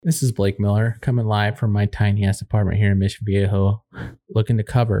This is Blake Miller coming live from my tiny ass apartment here in Mission Viejo, looking to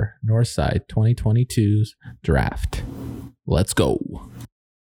cover Northside 2022's draft. Let's go.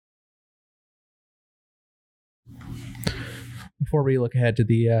 Before we look ahead to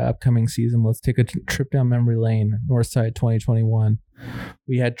the upcoming season, let's take a trip down memory lane. Northside 2021.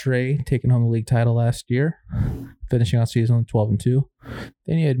 We had Trey taking home the league title last year, finishing off season 12-2.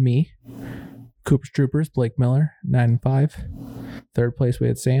 Then you had me, Cooper's Troopers, Blake Miller, 9-5. Third place, we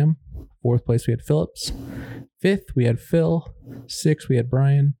had Sam. Fourth place, we had Phillips. Fifth, we had Phil. Sixth, we had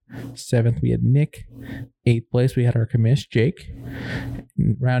Brian. Seventh, we had Nick. Eighth place, we had our commish, Jake.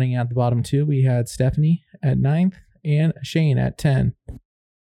 Rounding out the bottom two, we had Stephanie at 9th and Shane at 10.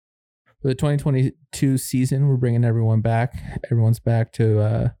 For the 2022 season, we're bringing everyone back. Everyone's back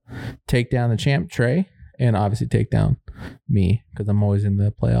to take down the champ, Trey, and obviously take down me because I'm always in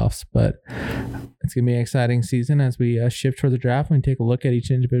the playoffs. But it's going to be an exciting season as we shift toward the draft and take a look at each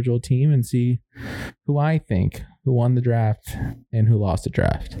individual team and see who I think who won the draft and who lost the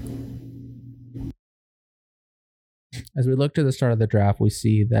draft. As we look to the start of the draft, we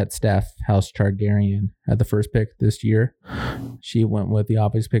see that Steph House Targaryen had the first pick this year. She went with the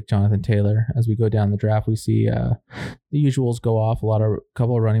obvious pick, Jonathan Taylor. As we go down the draft, we see the usuals go off. A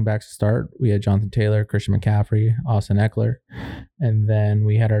couple of running backs to start. We had Jonathan Taylor, Christian McCaffrey, Austin Eckler. And then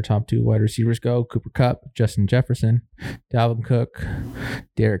we had our top two wide receivers go, Cooper Kupp, Justin Jefferson, Dalvin Cook,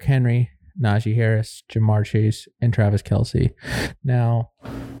 Derrick Henry, Najee Harris, Jamar Chase, and Travis Kelce. Now,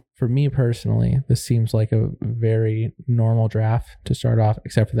 for me personally, this seems like a very normal draft to start off,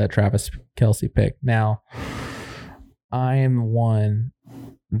 except for that Travis Kelce pick. Now, I am one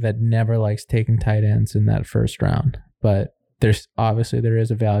that never likes taking tight ends in that first round, but there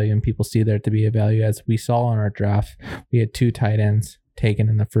is a value, and people see there to be a value. As we saw in our draft, we had two tight ends taken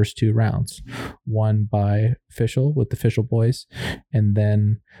in the first two rounds, one by Fischel with the Fischel boys, and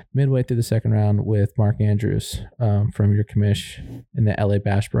then midway through the second round with Mark Andrews from your commish in the LA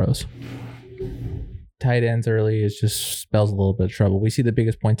Bash Bros. Tight ends early just spells a little bit of trouble. We see the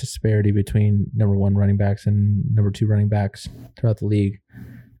biggest point disparity between number one running backs and number two running backs throughout the league.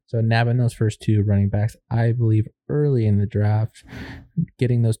 So nabbing those first two running backs, I believe early in the draft,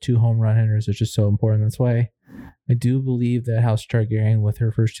 getting those two home run hitters is just so important. That's why I do believe that House Targaryen, with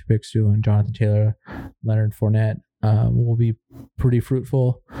her first two picks too, and Jonathan Taylor, Leonard Fournette, will be pretty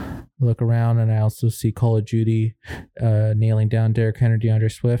fruitful. Look around, and I also see Call of Duty nailing down Derrick Henry,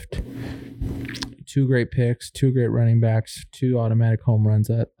 DeAndre Swift. Two great picks, two great running backs, two automatic home runs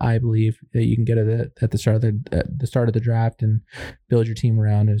that I believe that you can get at the start of the draft and build your team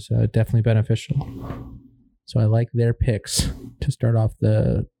around is definitely beneficial. So I like their picks to start off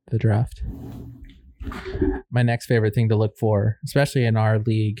the draft. My next favorite thing to look for, especially in our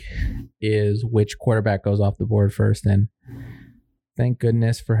league, is which quarterback goes off the board first. And thank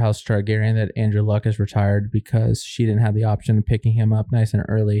goodness for House Targaryen that Andrew Luck is retired, because she didn't have the option of picking him up nice and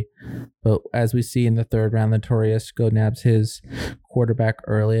early. But as we see in the third round, Notorious go nabs his quarterback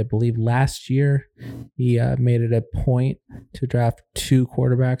early. I believe last year he made it a point to draft two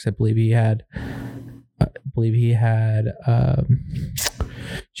quarterbacks. I believe he had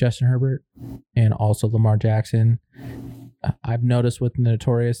Justin Herbert and also Lamar Jackson. I've noticed with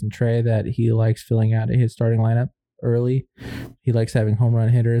Notorious and Trey that he likes filling out his starting lineup early. He likes having home run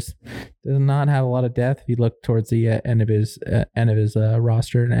hitters. Does not have a lot of depth if you look towards the end of his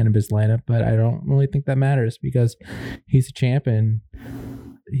roster and end of his lineup, but I don't really think that matters because he's a champ and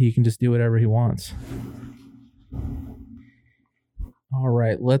he can just do whatever he wants. All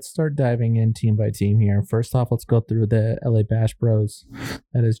right, let's start diving in team by team here. First off, let's go through the LA Bash Bros.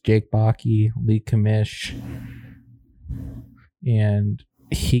 That is Jake Bakke, Lee Kamish, and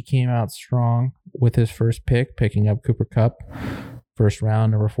he came out strong with his first pick, picking up Cooper Kupp, first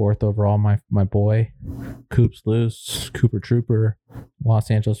round, number 4th overall. My boy, Coops Loose, Cooper Trooper,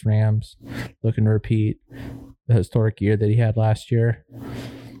 Los Angeles Rams, looking to repeat the historic year that he had last year.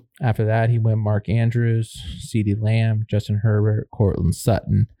 After that, he went Mark Andrews, CeeDee Lamb, Justin Herbert, Cortland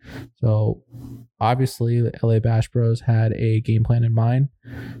Sutton. So obviously, the LA Bash Bros had a game plan in mind,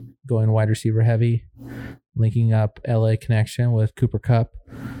 going wide receiver heavy, linking up LA connection with Cooper Kupp,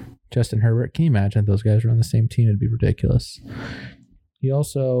 Justin Herbert. Can you imagine if those guys were on the same team? It'd be ridiculous. He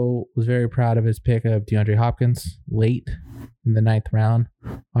also was very proud of his pick of DeAndre Hopkins late in the 9th round,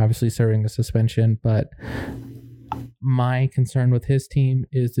 obviously serving a suspension, but my concern with his team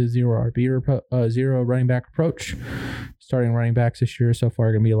is the zero running back approach. Starting running backs this year so far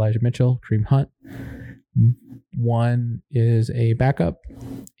are going to be Elijah Mitchell, Kareem Hunt. One is a backup,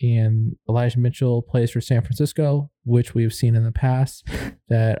 and Elijah Mitchell plays for San Francisco, which we've seen in the past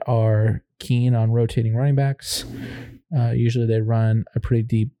that are keen on rotating running backs. Usually they run a pretty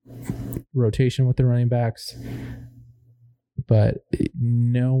deep rotation with the running backs, but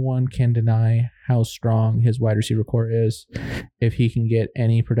no one can deny how strong his wide receiver core is if he can get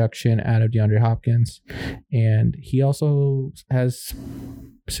any production out of DeAndre Hopkins. And he also has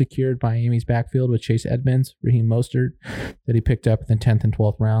secured Miami's backfield with Chase Edmonds, Raheem Mostert, that he picked up in the 10th and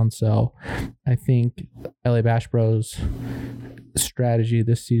 12th round. So I think LA Bash Bros strategy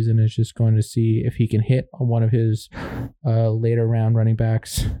this season is just going to see if he can hit on one of his later round running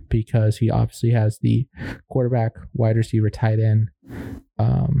backs, because he obviously has the quarterback, wide receiver, tight end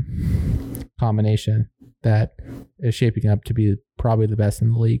combination that is shaping up to be probably the best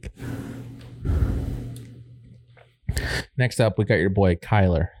in the league. Next up, we got your boy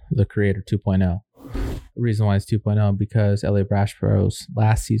Kyler, the Creator 2.0. The reason why it's 2.0 because LA Bash Bros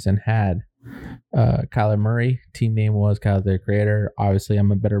last season had Kyler Murray. Team name was Kyler the Creator. Obviously,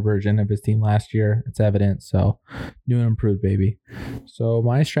 I'm a better version of his team last year. It's evident. So, new and improved, baby. So,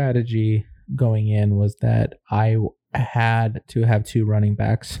 my strategy going in was that I had to have two running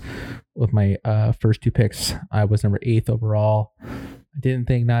backs with my first two picks. I was number 8th overall. I didn't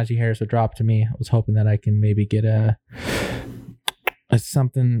think Najee Harris would drop to me. I was hoping that I can maybe get a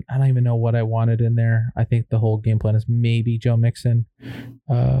something. I don't even know what I wanted in there. I think the whole game plan is maybe Joe Mixon.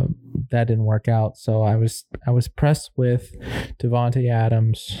 That didn't work out. So I was pressed with Devontae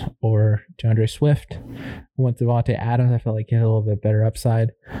Adams or DeAndre Swift. I went Devontae Adams. I felt like he had a little bit better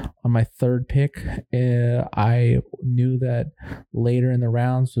upside. On my third pick, I knew that later in the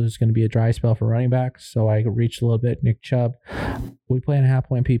rounds was going to be a dry spell for running backs. So I reached a little bit. Nick Chubb. We play in a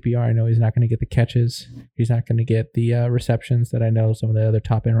half-point PPR. I know he's not going to get the catches. He's not going to get the receptions that I know some of the other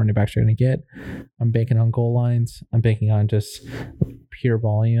top-end running backs are going to get. I'm banking on goal lines. I'm banking on just pure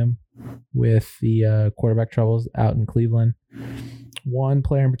volume with the quarterback troubles out in Cleveland. One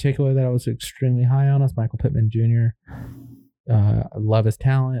player in particular that I was extremely high on is Michael Pittman Jr. I love his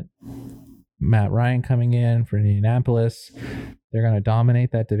talent. Matt Ryan coming in for Indianapolis. They're going to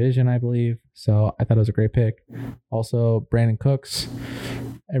dominate that division, I believe. So I thought it was a great pick. Also, Brandon Cooks.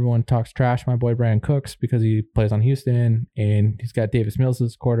 Everyone talks trash, my boy Brandon Cooks, because he plays on Houston and he's got Davis Mills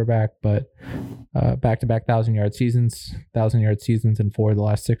as quarterback, but back-to-back 1,000-yard seasons in 4 of the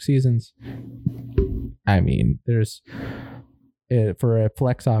last 6 seasons. I mean, for a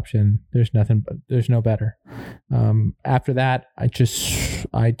flex option, there's no better. After that,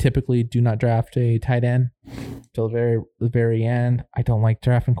 I typically do not draft a tight end till the very end. I don't like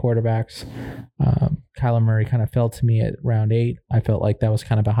drafting quarterbacks. Kyler Murray kind of fell to me at round 8. I felt like that was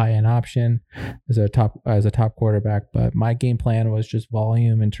kind of a high end option as a top quarterback, but my game plan was just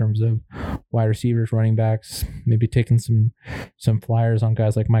volume in terms of wide receivers, running backs, maybe taking some flyers on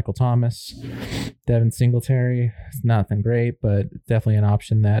guys like Michael Thomas, Devin Singletary. It's nothing great, but definitely an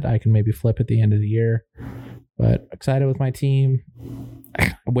option that I can maybe flip at the end of the year. But excited with my team.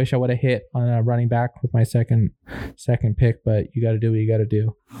 I wish I would have hit on a running back with my second pick, but you got to do what you got to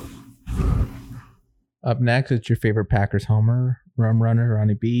do. Up next, it's your favorite Packers homer, rum runner,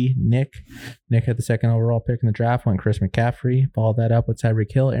 Ronnie B, Nick. Nick had the second overall pick in the draft, went Chris McCaffrey. Followed that up with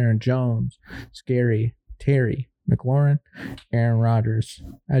Tyreek Hill, Aaron Jones, Scary, Terry, McLaurin, Aaron Rodgers.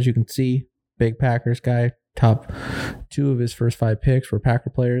 As you can see, big Packers guy. Top 2 of his first 5 picks were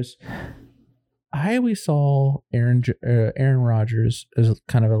Packer players. I always saw Aaron Rodgers as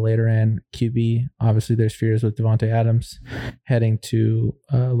kind of a later end QB. Obviously, there's fears with Devontae Adams heading to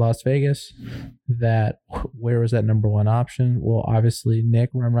Las Vegas. Where was that number 1 option? Well, obviously,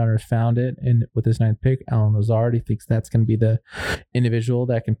 Nick Rumrunners found it, and with his 9th pick, Alan Lazard, he thinks that's going to be the individual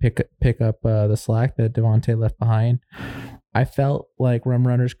that can pick up the slack that Devontae left behind. I felt like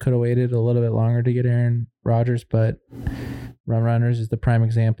Rumrunners could have waited a little bit longer to get Aaron Rodgers, but Rumrunners is the prime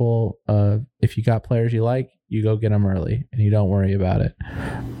example of if you got players you like, you go get them early and you don't worry about it.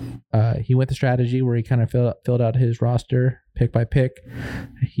 He went the strategy where he kind of filled out his roster pick by pick.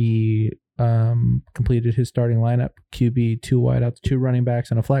 He completed his starting lineup, QB, 2 wideouts, 2 running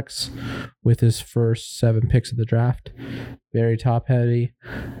backs, and a flex with his first 7 picks of the draft. Very top heavy.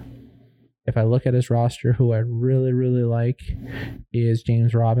 If I look at his roster, who I really, really like is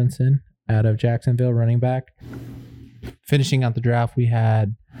James Robinson out of Jacksonville, running back. Finishing out the draft, we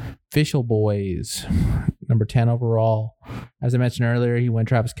had Official Boys, number 10 overall. As I mentioned earlier, he went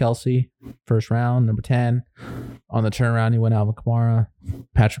Travis Kelce, first round, number 10. On the turnaround, he went Alvin Kamara,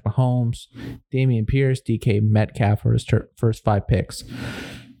 Patrick Mahomes, Dameon Pierce, DK Metcalf for his first 5 picks.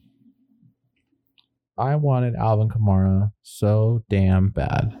 I wanted Alvin Kamara so damn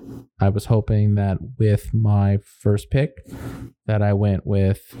bad. I was hoping that with my first pick that I went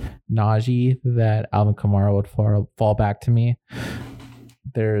with Najee, that Alvin Kamara would fall back to me.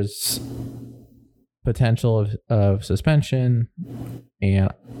 there's potential of suspension, and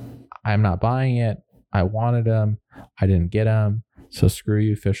I'm not buying it. I wanted him. I didn't get him. So screw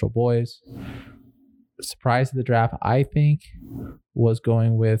you, official boys. Surprise of the draft, I think, was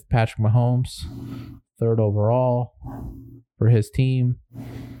going with Patrick Mahomes, 3rd overall for his team.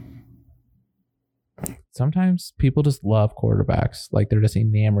 Sometimes people just love quarterbacks. Like, they're just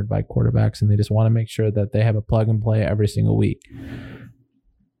enamored by quarterbacks, and they just want to make sure that they have a plug and play every single week.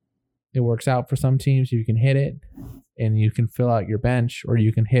 It works out for some teams. You can hit it and you can fill out your bench, or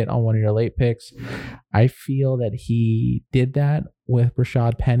you can hit on one of your late picks. I feel that he did that with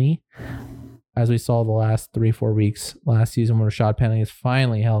Rashad Penny, as we saw the last 3-4 weeks last season when Rashad Penny is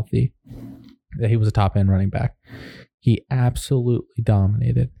finally healthy, that he was a top end running back. He absolutely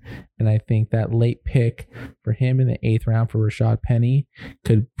dominated. And I think that late pick for him in the 8th round for Rashad Penny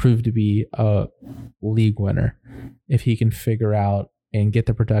could prove to be a league winner if he can figure out and get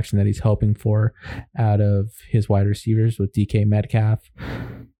the production that he's hoping for out of his wide receivers with DK Metcalf,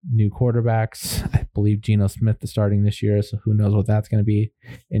 new quarterbacks. I believe Geno Smith is starting this year, so who knows what that's going to be.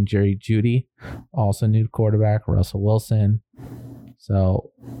 And Jerry Jeudy, also new quarterback, Russell Wilson.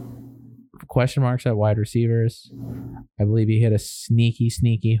 So question marks at wide receivers. I believe he hit a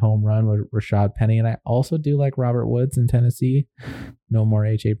sneaky home run with Rashad Penny. And I also do like Robert Woods in Tennessee. No more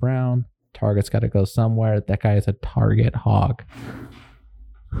A.J. Brown. Target's got to go somewhere. That guy is a target hog.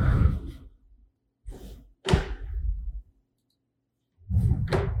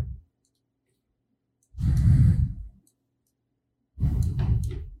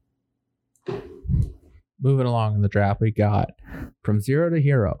 Moving along in the draft, we got from 0 to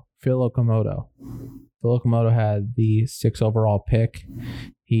hero, Phil Okamoto. Phil Okamoto had the 6th overall pick.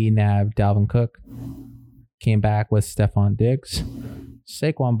 He nabbed Dalvin Cook, came back with Stephon Diggs,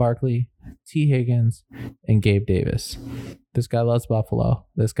 Saquon Barkley, T. Higgins, and Gabe Davis. This guy loves Buffalo.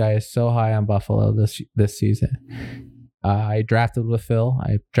 This guy is so high on Buffalo this season. I drafted with Phil.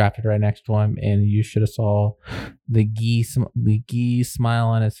 I drafted right next to him, and you should have saw the gee smile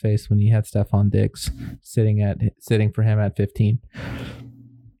on his face when he had Stephon Diggs sitting for him at 15.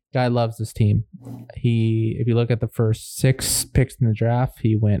 Guy loves this team. If you look at the first 6 picks in the draft,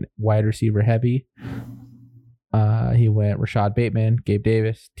 he went wide receiver heavy. He went Rashad Bateman, Gabe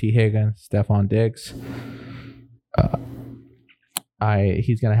Davis, T. Higgins, Stephon Diggs.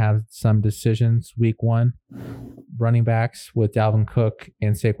 He's going to have some decisions week 1. Running backs with Dalvin Cook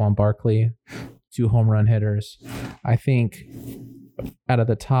and Saquon Barkley, 2 home run hitters. I think out of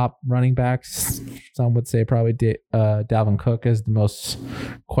the top running backs, some would say probably Dalvin Cook is the most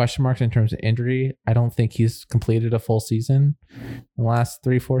question marks in terms of injury. I don't think he's completed a full season in the last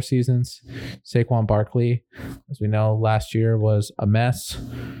 3-4 seasons. Saquon Barkley, as we know, last year was a mess.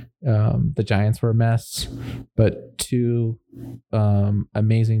 The Giants were a mess, but 2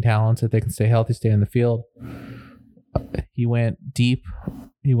 amazing talents that they can stay healthy, stay in the field. He went deep.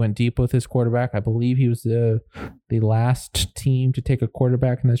 He went deep with his quarterback. I believe he was the last team to take a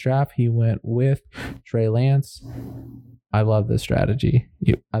quarterback in this draft. He went with Trey Lance. I love this strategy.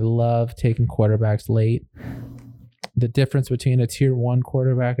 I love taking quarterbacks late. The difference between a tier 1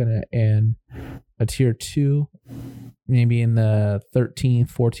 quarterback and a tier 2, maybe in the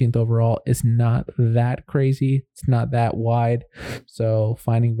 13th, 14th overall, is not that crazy. It's not that wide. So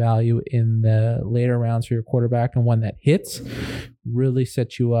finding value in the later rounds for your quarterback and one that hits really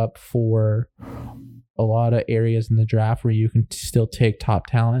sets you up for a lot of areas in the draft where you can still take top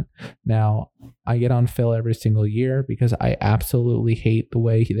talent. Now, I get on Phil every single year because I absolutely hate the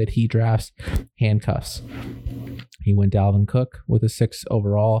way that he drafts handcuffs. He went Dalvin Cook with a 6th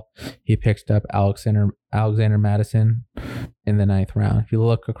overall. He picked up Alexander Madison in the 9th round. If you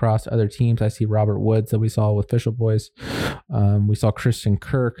look across other teams, I see Robert Woods that we saw with Official Boys. We saw Christian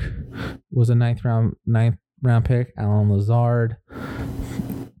Kirk was a 9th round pick. Alan Lazard,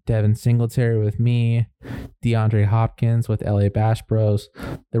 Devin Singletary with me, DeAndre Hopkins with LA Bash Bros.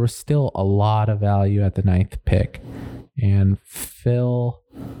 There was still a lot of value at the 9th pick. And Phil,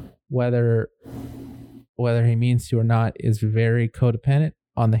 whether he means to or not, is very codependent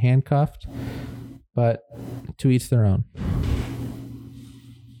on the handcuffed, but to each their own.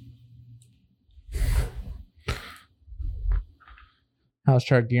 House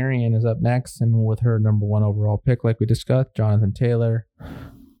Targaryen is up next, and with her number 1 overall pick, like we discussed, Jonathan Taylor.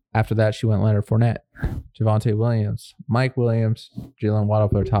 After that, she went Leonard Fournette, Javonte Williams, Mike Williams, Jalen Waddle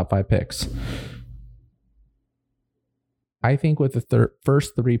for their top 5 picks. I think with the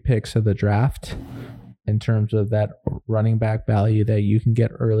first 3 picks of the draft, in terms of that running back value that you can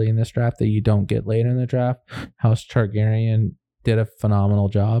get early in this draft that you don't get later in the draft, House Targaryen did a phenomenal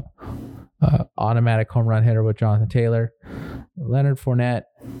job. automatic home run hitter with Jonathan Taylor. Leonard Fournette,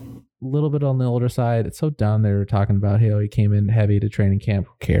 a little bit on the older side. It's so dumb they were talking about he came in heavy to training camp.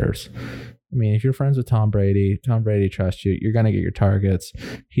 Who cares? I mean, if you're friends with Tom Brady trusts you. You're going to get your targets.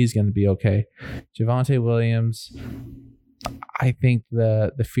 He's going to be okay. Javonte Williams, I think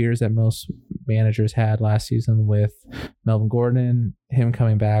the fears that most managers had last season with Melvin Gordon, him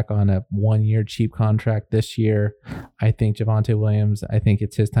coming back on a 1-year cheap contract this year, I think Javonte Williams, I think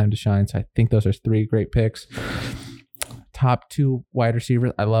it's his time to shine. So I think those are 3 great picks. Top 2 wide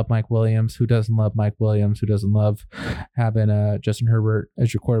receivers. I love Mike Williams. Who doesn't love Mike Williams? Who doesn't love having Justin Herbert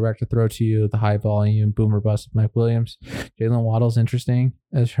as your quarterback to throw to you? The high volume boomer bust of Mike Williams. Jalen Waddle's interesting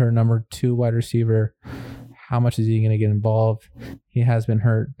as her number 2 wide receiver. How much is he going to get involved? He has been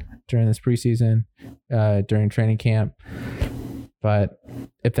hurt during this preseason, during training camp. But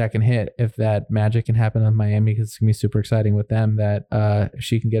if that can hit, if that magic can happen in Miami, because it's going to be super exciting with them, that if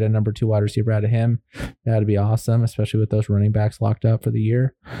she can get a number 2 wide receiver out of him, that would be awesome, especially with those running backs locked up for the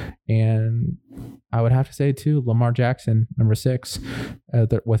year. And I would have to say, too, Lamar Jackson, number 6,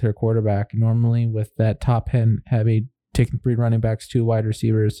 with her quarterback. Normally, with that top end heavy, taking 3 running backs, 2 wide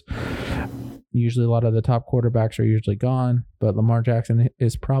receivers, usually a lot of the top quarterbacks are usually gone, but Lamar Jackson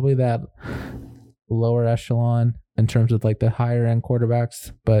is probably that lower echelon in terms of like the higher end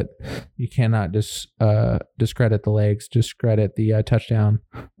quarterbacks, but you cannot just discredit the legs, discredit the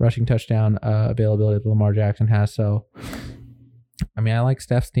rushing touchdown availability that Lamar Jackson has. So, I mean, I like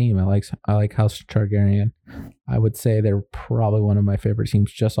Steph's team. I like House Targaryen. I would say they're probably one of my favorite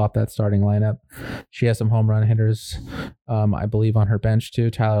teams just off that starting lineup. She has some home run hitters, I believe, on her bench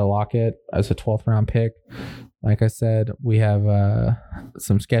too. Tyler Lockett as a 12th round pick. Like I said, we have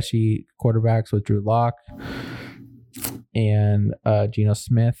some sketchy quarterbacks with Drew Lock and Geno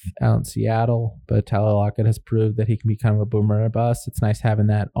Smith out in Seattle, but Tyler Lockett has proved that he can be kind of a boomer or bust. It's nice having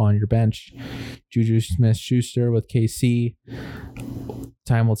that on your bench. Juju Smith-Schuster with KC.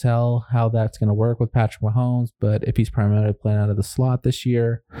 Time will tell how that's going to work with Patrick Mahomes, but if he's primarily playing out of the slot this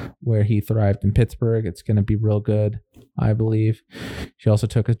year, where he thrived in Pittsburgh, it's going to be real good, I believe. She also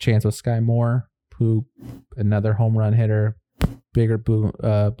took a chance with Sky Moore, who another home run hitter, bigger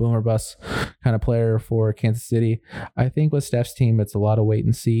boomer bust kind of player for Kansas City. I think with Steph's team, it's a lot of wait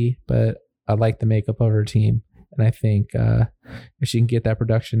and see, but I like the makeup of her team. And I think if she can get that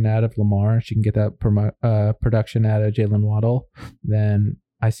production out of Lamar, she can get that production out of Jalen Waddle, then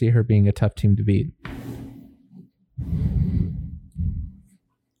I see her being a tough team to beat.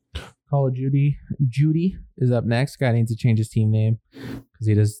 Call of Judy is up next. Guy needs to change his team name because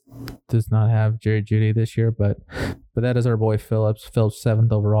he does not have Jerry Jeudy this year, but that is our boy Phillips. Phillips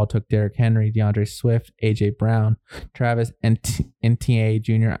 7th overall took Derrick Henry, DeAndre Swift, AJ Brown, Travis NTA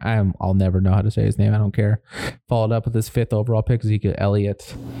Jr. I'll never know how to say his name. I don't care. Followed up with his 5th overall pick, Ezekiel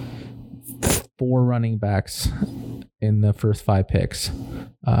Elliott. 4 running backs in the first 5 picks.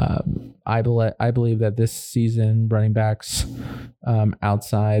 I believe that this season running backs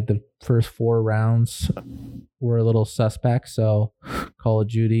outside the first 4 rounds were a little suspect. So Call of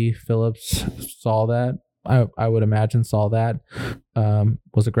Duty, Phillips saw that. I would imagine saw that.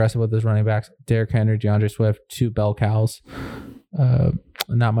 Was aggressive with his running backs. Derrick Henry, DeAndre Swift, 2 bell cows.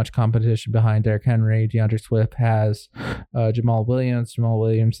 Not much competition behind Derrick Henry. DeAndre Swift has Jamal Williams. Jamal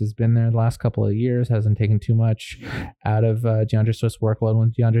Williams has been there the last couple of years, hasn't taken too much out of DeAndre Swift's workload.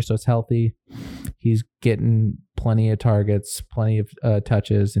 When DeAndre Swift's healthy, he's getting plenty of targets, plenty of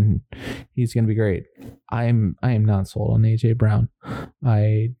touches, and he's going to be great. I am not sold on AJ Brown.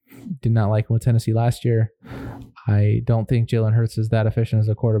 I did not like him with Tennessee last year. I don't think Jalen Hurts is that efficient as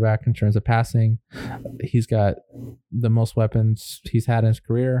a quarterback in terms of passing. He's got the most weapons he's had in his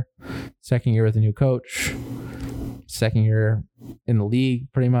career. 2nd year with a new coach. 2nd year in the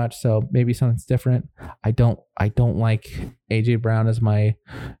league, pretty much. So maybe something's different. I don't like AJ Brown as my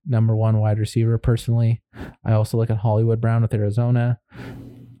number 1 wide receiver personally. I also look at Hollywood Brown with Arizona.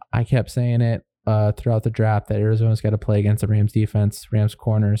 I kept saying it throughout the draft that Arizona's got to play against the Rams defense, Rams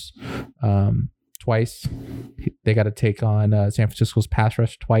corners. Twice. They got to take on San Francisco's pass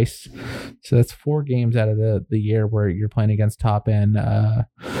rush twice. So that's 4 games out of the year where you're playing against top end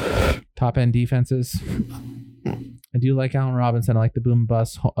defenses. I do like Allen Robinson. I like the boom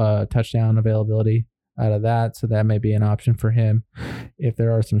bust touchdown availability out of that. So that may be an option for him. If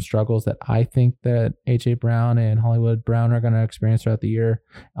there are some struggles that I think that AJ Brown and Hollywood Brown are going to experience throughout the year,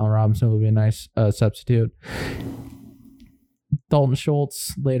 Allen Robinson will be a nice substitute. Dalton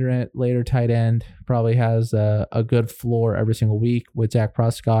Schultz, later tight end, probably has a good floor every single week with Dak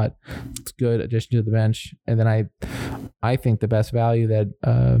Prescott. It's a good addition to the bench. And then I think the best value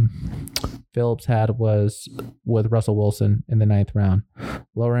that Phillips had was with Russell Wilson in the 9th round.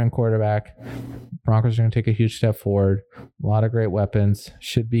 Lower end quarterback. Broncos are going to take a huge step forward. A lot of great weapons.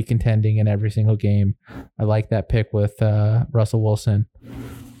 Should be contending in every single game. I like that pick with Russell Wilson.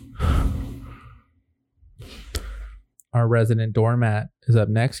 Our resident doormat is up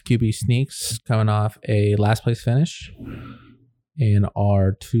next. QB Sneaks coming off a last place finish in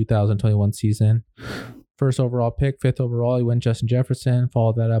our 2021 season. First overall pick, 5th overall, he went Justin Jefferson.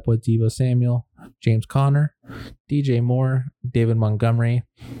 Followed that up with Deebo Samuel, James Conner, DJ Moore, David Montgomery.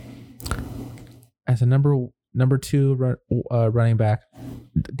 As a number 2 running back,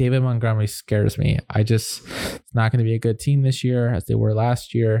 David Montgomery scares me. It's not going to be a good team this year as they were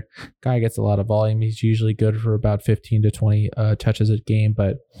last year. Guy gets a lot of volume. He's usually good for about 15 to 20 touches a game.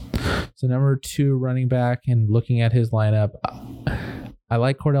 But so number 2 running back, and looking at his lineup, I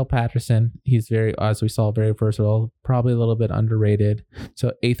like Cordell Patterson. He's very, as we saw, very versatile, probably a little bit underrated.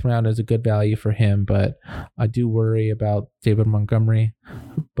 So 8th round is a good value for him, but I do worry about David Montgomery.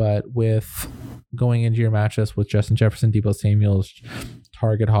 But with going into your matchups with Justin Jefferson, Deebo Samuel's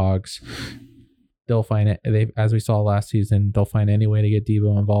target hogs, they'll find it. As we saw last season, they'll find any way to get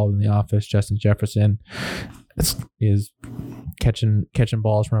Deebo involved in the offense. Justin Jefferson is catching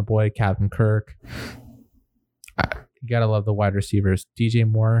balls from our boy Captain Kirk. You gotta love the wide receivers. DJ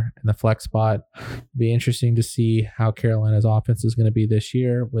Moore in the flex spot. Be interesting to see how Carolina's offense is going to be this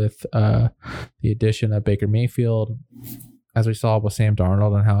year with the addition of Baker Mayfield, as we saw with Sam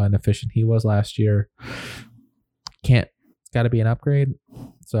Darnold and how inefficient he was last year. It's got to be an upgrade.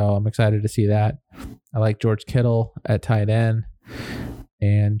 So I'm excited to see that. I like George Kittle at tight end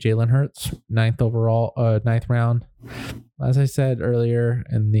and Jalen Hurts, 9th round. As I said earlier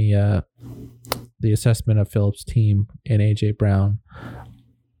in the assessment of Phillips' team and AJ Brown,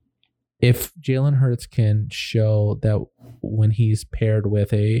 if Jalen Hurts can show that when he's paired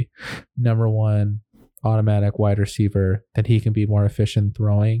with a number 1 automatic wide receiver, that he can be more efficient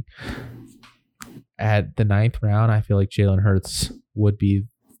throwing at the 9th round, I feel like Jalen Hurts would be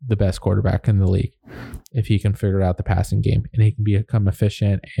the best quarterback in the league if he can figure out the passing game and he can become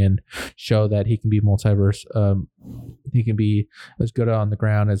efficient and show that he can be multiverse. He can be as good on the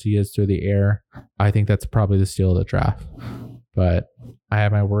ground as he is through the air. I think that's probably the steal of the draft. But I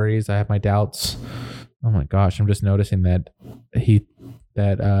have my worries. I have my doubts. Oh my gosh, I'm just noticing that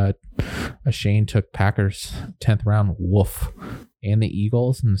Shane took Packers 10th round. Woof. And the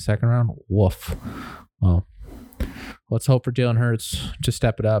Eagles in the 2nd round. Woof. Well, let's hope for Jalen Hurts to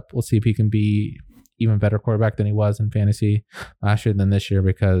step it up. We'll see if he can be even better quarterback than he was in fantasy last year than this year,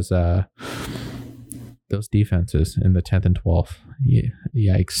 because those defenses in the 10th and 12th.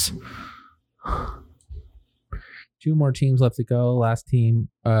 Yikes. 2 more teams left to go. Next team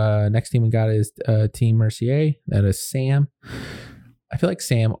we got is Team Mercier. That is Sam. I feel like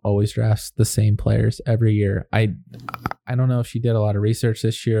Sam always drafts the same players every year. I don't know if she did a lot of research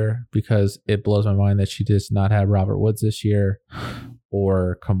this year, because it blows my mind that she does not have Robert Woods this year,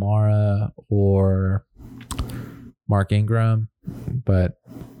 or Kamara, or Mark Ingram. But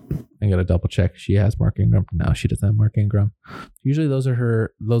I gotta double check. She has Mark Ingram. No, she doesn't have Mark Ingram. Usually those are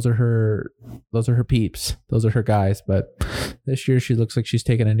her peeps. Those are her guys. But this year she looks like she's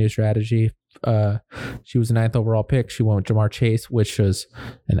taking a new strategy. She was a 9th overall pick. She went with Jamar Chase, which was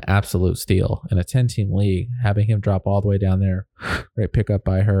an absolute steal in a 10-team league. Having him drop all the way down there, great pickup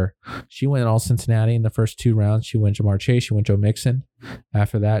by her. She went all Cincinnati in the first 2 rounds. She went Jamar Chase. She went Joe Mixon.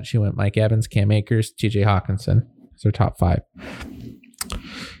 After that, she went Mike Evans, Cam Akers, TJ Hawkinson. Those are top 5.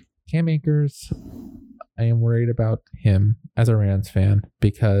 Cam Akers, I am worried about him as a Rams fan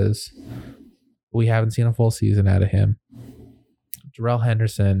because we haven't seen a full season out of him. Darrell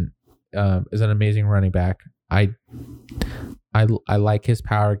Henderson is an amazing running back. I like his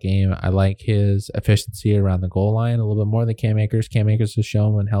power game. I like his efficiency around the goal line a little bit more than Cam Akers. Cam Akers has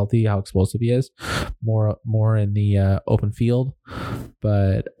shown when healthy how explosive he is, more in the open field.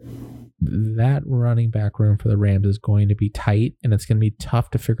 But that running back room for the Rams is going to be tight, and it's going to be tough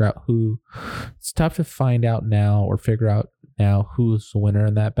to figure out who. It's tough to find out now or figure out now who's the winner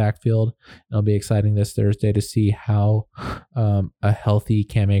in that backfield. It'll be exciting this Thursday to see how a healthy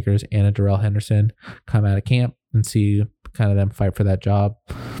Cam Akers and a Darrell Henderson come out of camp and see kind of them fight for that job.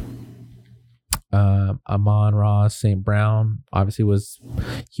 Amon-Ra St. Brown obviously was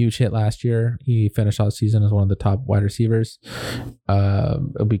a huge hit last year. He finished off the season as one of the top wide receivers.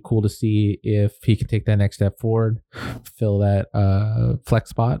 It'll be cool to see if he can take that next step forward, fill that flex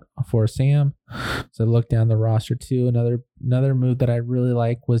spot for Sam. So look down the roster too. Another move that I really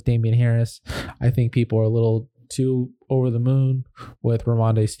like was Damian Harris. I think people are a little too over the moon with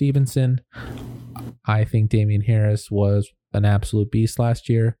Ramondre Stevenson. I think Damian Harris was an absolute beast last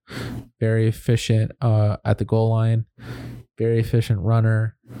year. very efficient at the goal line, very efficient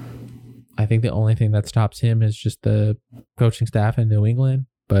runner. I think the only thing that stops him is just the coaching staff in New England,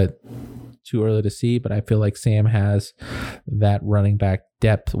 but too early to see. But I feel like Sam has that running back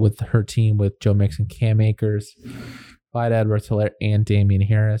depth with her team with Joe Mixon, Cam Akers, Clyde Edwards-Helaire, and Damian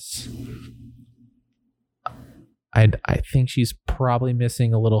Harris. I think she's probably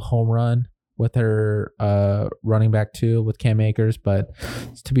missing a little home run with her running back too with Cam Akers, but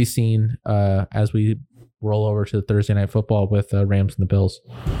it's to be seen as we roll over to the Thursday Night Football with Rams and the Bills.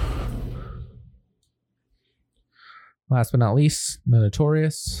 Last but not least, the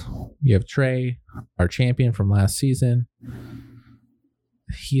Notorious. You have Trey, our champion from last season.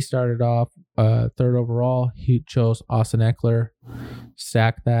 He started off third overall. He chose Austin Eckler.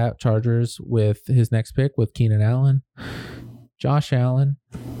 Stacked that Chargers with his next pick with Keenan Allen, Josh Allen,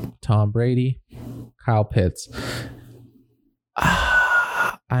 Tom Brady, Kyle Pitts.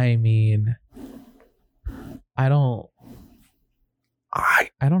 I mean, I don't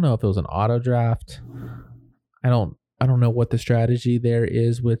know if it was an auto draft. I don't know what the strategy there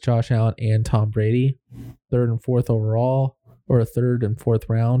is with Josh Allen and Tom Brady. Third and fourth overall, or a third and fourth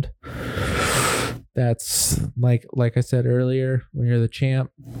round. That's like I said earlier, when you're the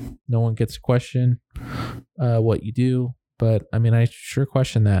champ, no one gets to question what you do. But I mean, I sure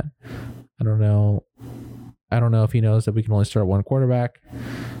question that. I don't know if he knows that we can only start one quarterback.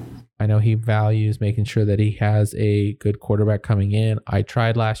 I know he values making sure that he has a good quarterback coming in. I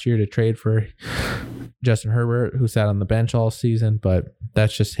tried last year to trade for Justin Herbert, who sat on the bench all season, but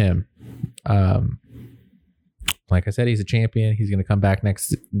that's just him. Like I said, he's a champion. He's going to come back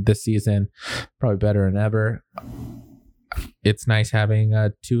this season, probably better than ever. It's nice having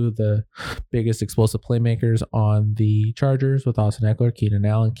two of the biggest explosive playmakers on the Chargers with Austin Eckler, Keenan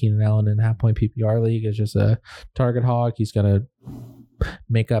Allen. Keenan Allen in half-point PPR league is just a target hog. He's going to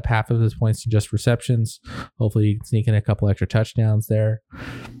make up half of his points in just receptions. Hopefully, you can sneak in a couple extra touchdowns there.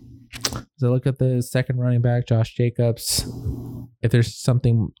 As I look at the second running back, Josh Jacobs, if there's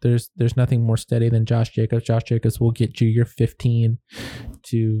nothing more steady than Josh Jacobs. Josh Jacobs will get you your 15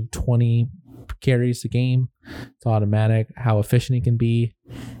 to 20 carries a game. It's automatic. How efficient he can be,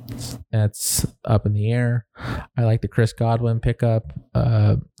 that's up in the air. I like the Chris Godwin pickup.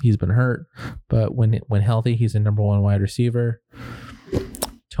 He's been hurt, but when healthy, he's a number one wide receiver.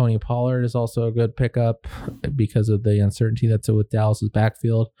 Tony Pollard is also a good pickup because of the uncertainty that's with Dallas's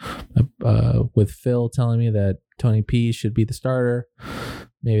backfield. With Phil telling me that Tony P should be the starter,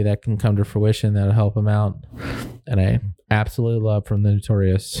 maybe that can come to fruition. That'll help him out. And I absolutely love from the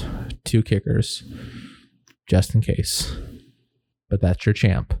Notorious 2 kickers, just in case. But that's your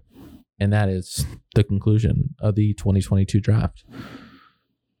champ. And that is the conclusion of the 2022 draft.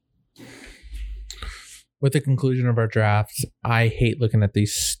 With the conclusion of our draft, I hate looking at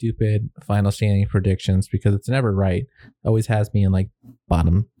these stupid final standing predictions because it's never right. It always has me in like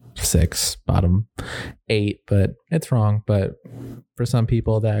bottom 6, bottom 8, but it's wrong. But for some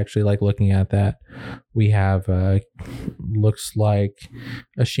people that actually like looking at that, we have looks like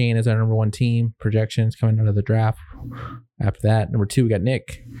Shane is our number 1 team projections coming out of the draft. After that, number 2, we got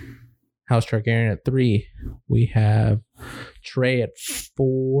Nick. House Targaryen at 3. We have Trey at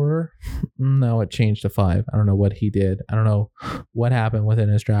 4. No, it changed to 5. I don't know what he did. I don't know what happened within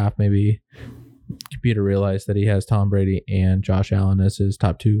his draft. Maybe computer realized that he has Tom Brady and Josh Allen as his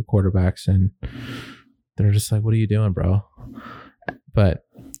top 2 quarterbacks, and they're just like, what are you doing, bro? But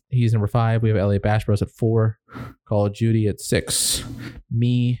he's number 5. We have Elliot Bash Bros at 4. Call of Duty at 6.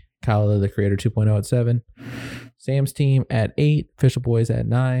 Me, Kyle the Creator 2.0 at 7. Sam's team at 8. Official Boys at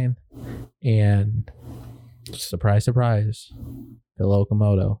 9. And surprise, surprise, the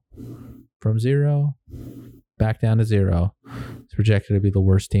Locomoto from 0 back down to 0. It's projected to be the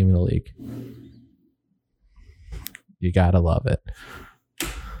worst team in the league. You gotta love it.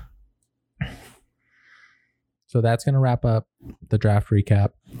 So that's gonna wrap up the draft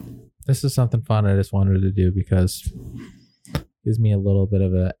recap. This is something fun I just wanted to do because it gives me a little bit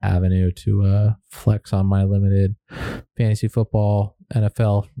of an avenue to flex on my limited fantasy football,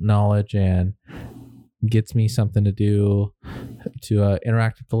 NFL knowledge, and gets me something to do to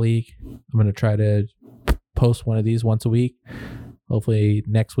interact with the league. I'm going to try to post one of these once a week. Hopefully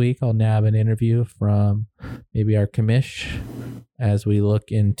next week I'll nab an interview from maybe our commish as we look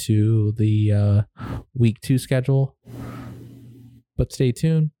into the week 2 schedule. But stay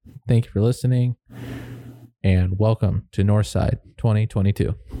tuned. Thank you for listening, and welcome to Northside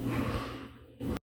 2022.